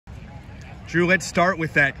Drew, let's start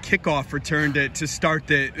with that kickoff return to start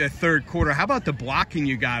the third quarter. How about the blocking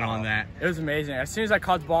you got on that? It was amazing. As soon as I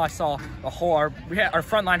caught the ball, I saw a hole. Our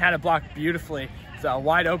front line had it blocked beautifully. It's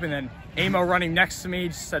wide open, and Amo running next to me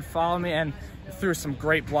just said, "Follow me," and threw some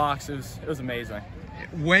great blocks. It was amazing.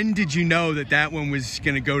 When did you know that one was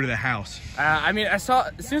going to go to the house? I mean, I saw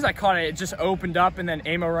as soon as I caught it, it just opened up, and then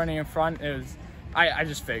Amo running in front. I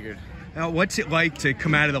just figured. Now, what's it like to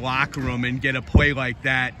come out of the locker room and get a play like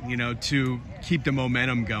that, to keep the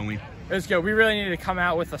momentum going? It was good. We really needed to come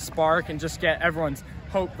out with a spark and just get everyone's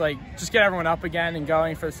hope, just get everyone up again and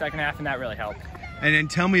going for the second half, and that really helped. And then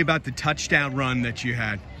tell me about the touchdown run that you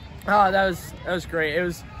had. Oh, that was great. It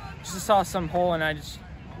was just saw some hole, and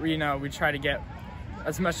we try to get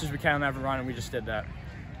as much as we can on every run, and we just did that.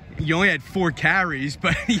 You only had 4 carries,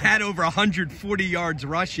 but you had over 140 yards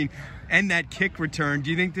rushing and that kick return.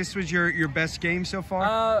 Do you think this was your best game so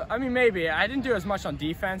far? I mean, maybe. I didn't do as much on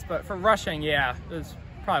defense, but for rushing, yeah, it was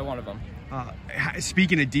probably one of them.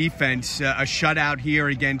 Speaking of defense, a shutout here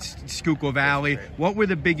against Schuylkill Valley. What were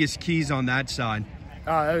the biggest keys on that side?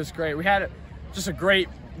 That was great. We had just a great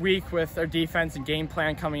week with our defense and game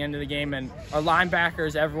plan coming into the game, and our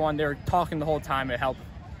linebackers, everyone, they were talking the whole time. It helped.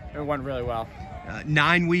 It went really well.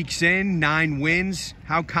 9 weeks in, 9 wins.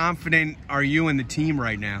 How confident are you in the team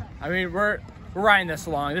right now? I mean, we're riding this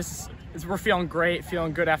along. We're feeling great,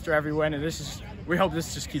 feeling good after every win, and we hope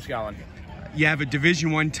this just keeps going. You have a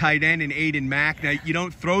Division I tight end in Aiden Mack. Now, you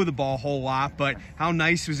don't throw the ball a whole lot, but how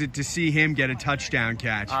nice was it to see him get a touchdown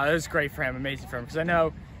catch? It was great for him, amazing for him, because I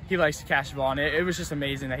know he likes to catch the ball, and it was just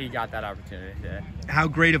amazing that he got that opportunity today. How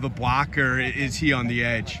great of a blocker is he on the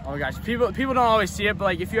edge? Oh my gosh, people don't always see it,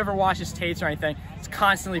 but if you ever watch his tapes or anything, he's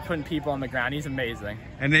constantly putting people on the ground. He's amazing.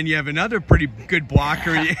 And then you have another pretty good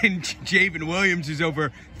blocker in Javen Williams, who's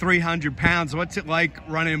over 300 pounds. What's it like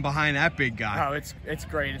running behind that big guy? Oh, it's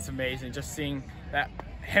great. It's amazing just seeing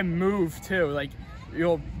him move too.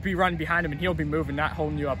 You'll be running behind him and he'll be moving, not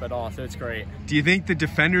holding you up at all, so it's great. Do you think the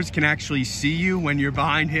defenders can actually see you when you're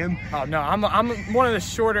behind him? Oh, no, I'm one of the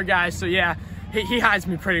shorter guys, so yeah, he hides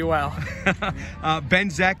me pretty well. Ben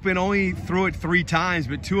Zekman only threw it 3 times,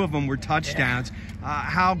 but 2 of them were touchdowns. Yeah.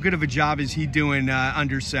 How good of a job is he doing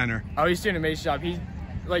under center? Oh, he's doing an amazing job. He's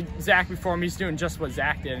like Zach before him, he's doing just what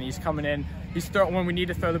Zach did, and he's coming in. When we need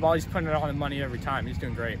to throw the ball, he's putting it on the money every time. He's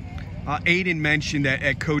doing great. Aiden mentioned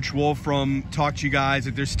that Coach Wolfram talked to you guys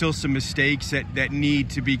that there's still some mistakes that need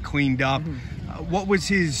to be cleaned up. Mm-hmm. What was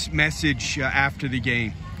his message after the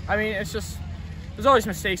game? I mean, there's always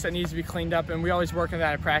mistakes that needs to be cleaned up, and we always work on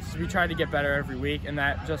that at practice. We try to get better every week, and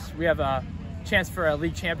we have a chance for a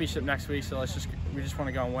league championship next week, so we just want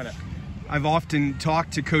to go and win it. I've often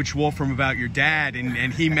talked to Coach Wolfram about your dad,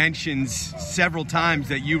 and he mentions several times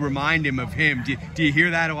that you remind him of him. Do you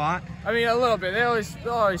hear that a lot? I mean, a little bit. They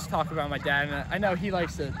always talk about my dad, and I know he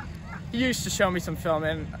used to show me some film,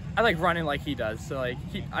 and I like running like he does. So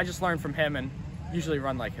I just learned from him and usually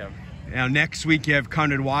run like him. Now, next week you have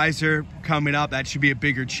Conrad Weiser coming up. That should be a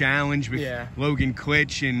bigger challenge with Logan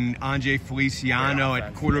Klitsch and Anjay Feliciano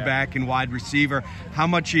at quarterback and wide receiver. How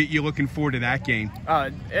much are you looking forward to that game?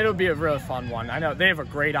 It'll be a really fun one. I know they have a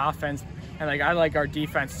great offense, and I like our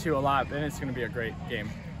defense too a lot, and it's going to be a great game.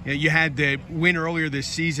 Yeah, you had the win earlier this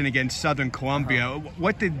season against Southern Columbia.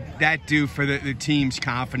 What did that do for the team's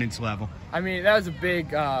confidence level? I mean, that was a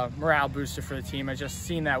big morale booster for the team. I just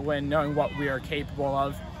seen that win, knowing what we are capable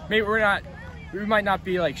of. Maybe we might not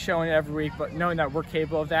be showing it every week, but knowing that we're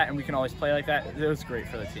capable of that and we can always play like that, it was great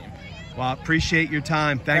for the team. Well, I appreciate your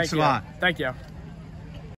time. Thanks a lot. Thank you.